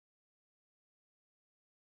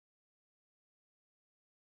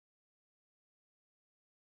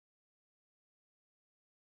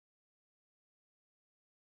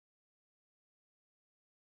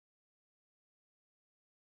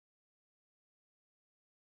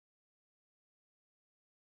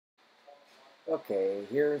Okay,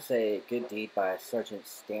 here's a good deed by Sergeant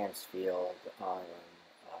Stansfield on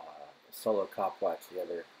solo cop watch the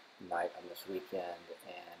other night on this weekend,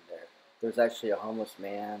 and there's actually a homeless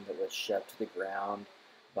man that was shoved to the ground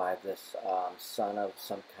by this son of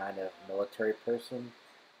some kind of military person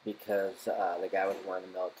because the guy was wearing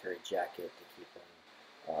a military jacket to keep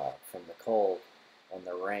him from the cold and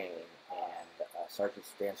the rain. And Sergeant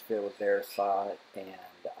Stansfield was there, saw it, and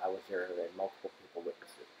I was there, and multiple people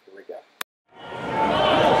witnessed it. Here we go.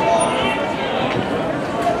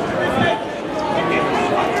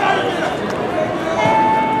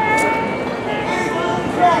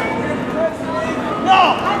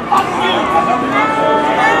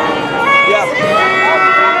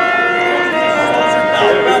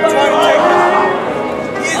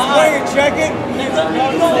 Jacket.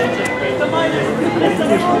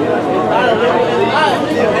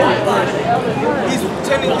 He's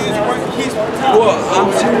pretending he's working. Well,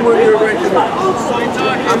 I'm seeing where you're right now.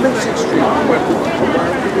 I'm in 6th Street.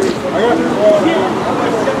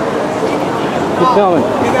 Keep filming.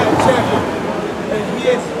 He's at a jacket. And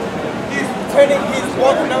he's pretending he's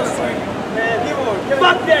walking down the street.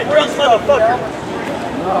 Fuck that drunk motherfucker.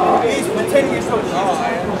 He's pretending he's something.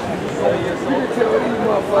 I'm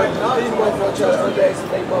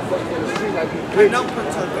not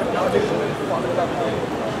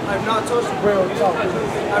I'm not touching.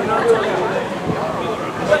 I'm not touching.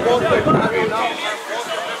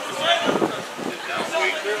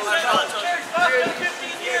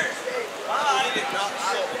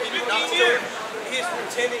 He's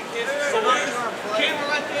pretending his camera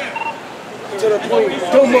right there. To the point,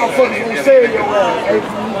 two motherfuckers gonna say your ass.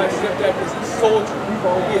 My stepdad is a soldier.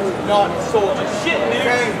 He is not a soldier. Shit,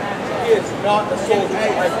 man. He is not a soldier.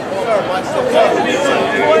 Sir, my stepdad is a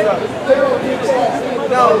soldier.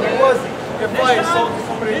 No, he wasn't. If I assaulted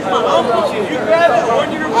somebody, you grab it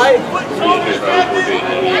on your foot, shoulders, grab it.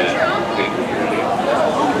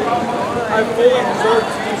 I fully deserve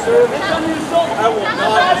to be served. I will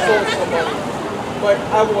not assault somebody, but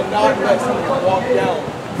I will not let someone walk down.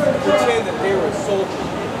 Pretend that they were a soldier.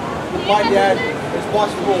 My dad is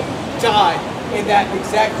watching people die in that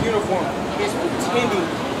exact uniform he's pretending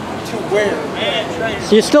to wear.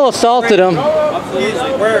 So you still assaulted him?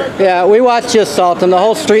 Yeah, we watched you assault him. The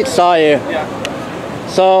whole street saw you. Yeah.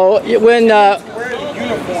 So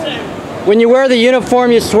when you wear the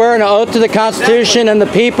uniform, you swear an oath to the Constitution and the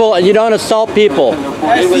people, and you don't assault people.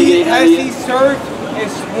 Has he served and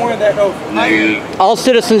sworn that oath? All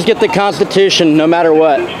citizens get the Constitution, no matter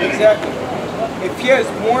what. Exactly. If he has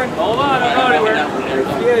sworn, if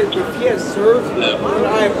he has served, then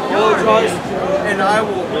I apologize, and I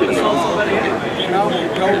will assault somebody, and I will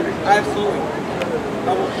go. Absolutely. I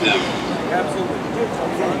will. Absolutely.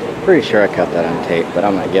 Pretty sure I cut that on tape, but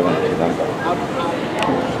I'm not giving it to them.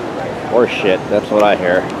 Or shit, that's what I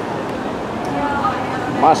hear.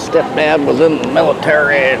 My stepdad was in the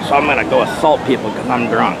military, so I'm gonna go assault people because I'm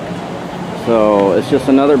drunk. So it's just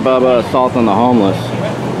another Bubba assaulting the homeless.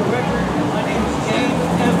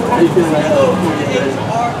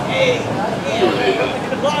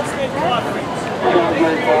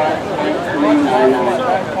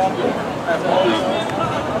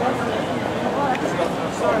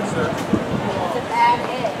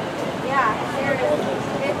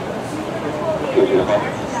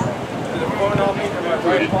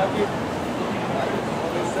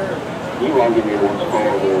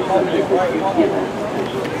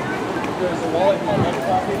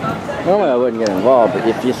 Normally I wouldn't get involved, but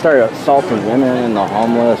if you start assaulting women and the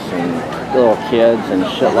homeless and little kids and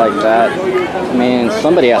shit like that, I mean,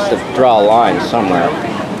 somebody has to draw a line somewhere.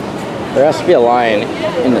 There has to be a line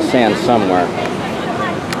in the sand somewhere.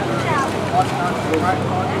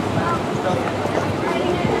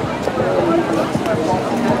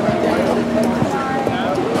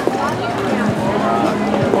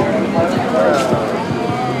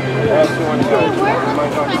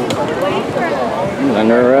 He's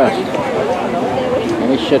under arrest. And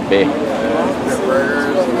he should be. There's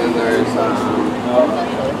burgers, and then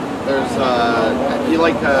there's you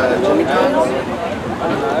like Jimmy John's?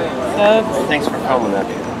 Thanks for calling that.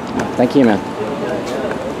 Thank you, man.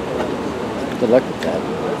 Good luck with that.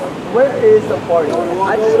 Where is the party? I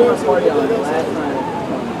just want to party on it last night.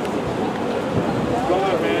 Go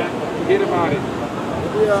on, man. Forget about it.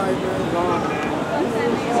 Yeah, man. Go on, man.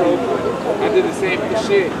 So, I did the same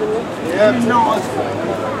shit. Yeah, no,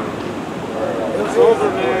 It's over,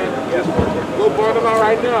 man. Go burn them out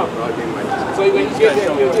right now. So when you get there,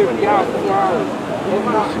 you'll be out for 2 hours.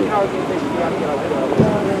 How do you think you gotta get out?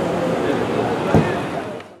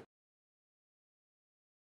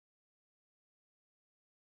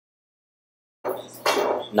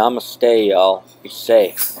 Namaste, y'all. Be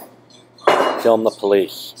safe. Film the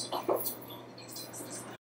police.